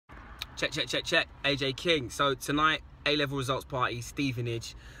Check. AJ King. So tonight, A-level results party,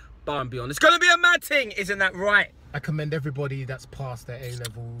 Stevenage Bar Beyond. It's gonna be a mad thing, isn't that right? I commend everybody that's passed their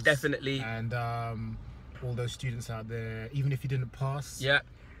A-levels. Definitely. And all those students out there, even if you didn't pass, yeah,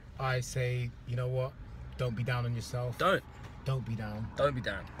 I say, you know what? Don't be down on yourself. Don't be down.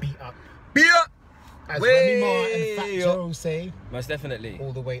 Be up. Be up. As Remy Ma and Fat Joe say, most definitely.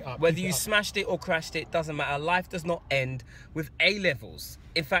 All the way up. Whether you smashed it or crashed it, doesn't matter. Life does not end with A-levels.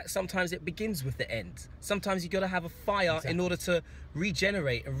 In fact, sometimes it begins with the end. Sometimes you got to have a fire in order to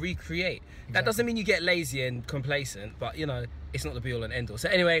regenerate and recreate. That doesn't mean you get lazy and complacent, but you know, it's not the be all and end all. So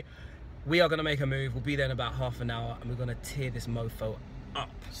anyway, we are going to make a move. We'll be there in about half an hour and we're going to tear this mofo up.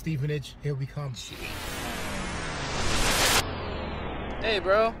 Stevenage, here we come. Hey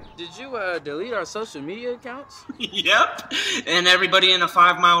bro, did you delete our social media accounts? Yep, and everybody in a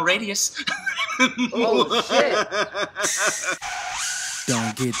 5-mile radius. Oh shit.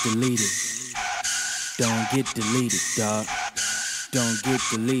 Don't get deleted. Don't get deleted, dog. Don't get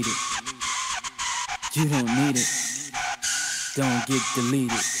deleted. You don't need it. Don't get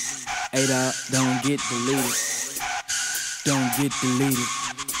deleted. Hey dog, don't get deleted. Don't get deleted.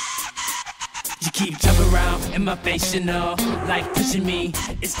 You keep jumping around in my face, you know, like pushing me,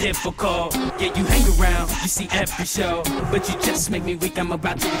 it's difficult. Yeah, you hang around, you see every show, but you just make me weak, I'm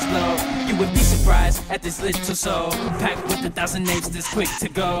about to explode. You would be surprised at this little soul, packed with 1,000 names this quick to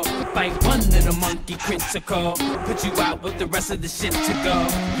go. Fight one little monkey critical, put you out with the rest of the shit to go.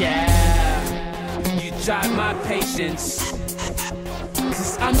 Yeah, you try my patience,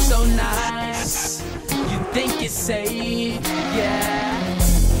 cause I'm so nice. You think it's safe, yeah.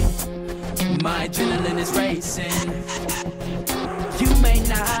 My adrenaline is racing. You may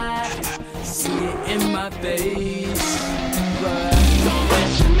not see it in my face, but don't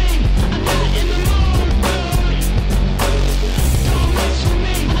mess with me, I'm not in the mood. Don't mess with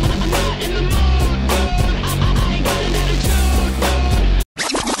me, I'm not in the mood. I ain't got an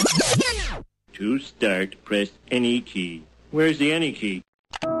attitude. To start, press any key. Where's the any key?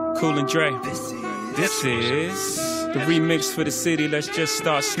 Cool and Dre. This is the remix for the city. Let's just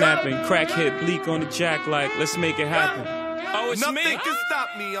start snapping. Crack hit bleak on the jack like let's make it happen. Oh, it's Nothing me. can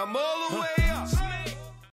stop me. I'm all the way up.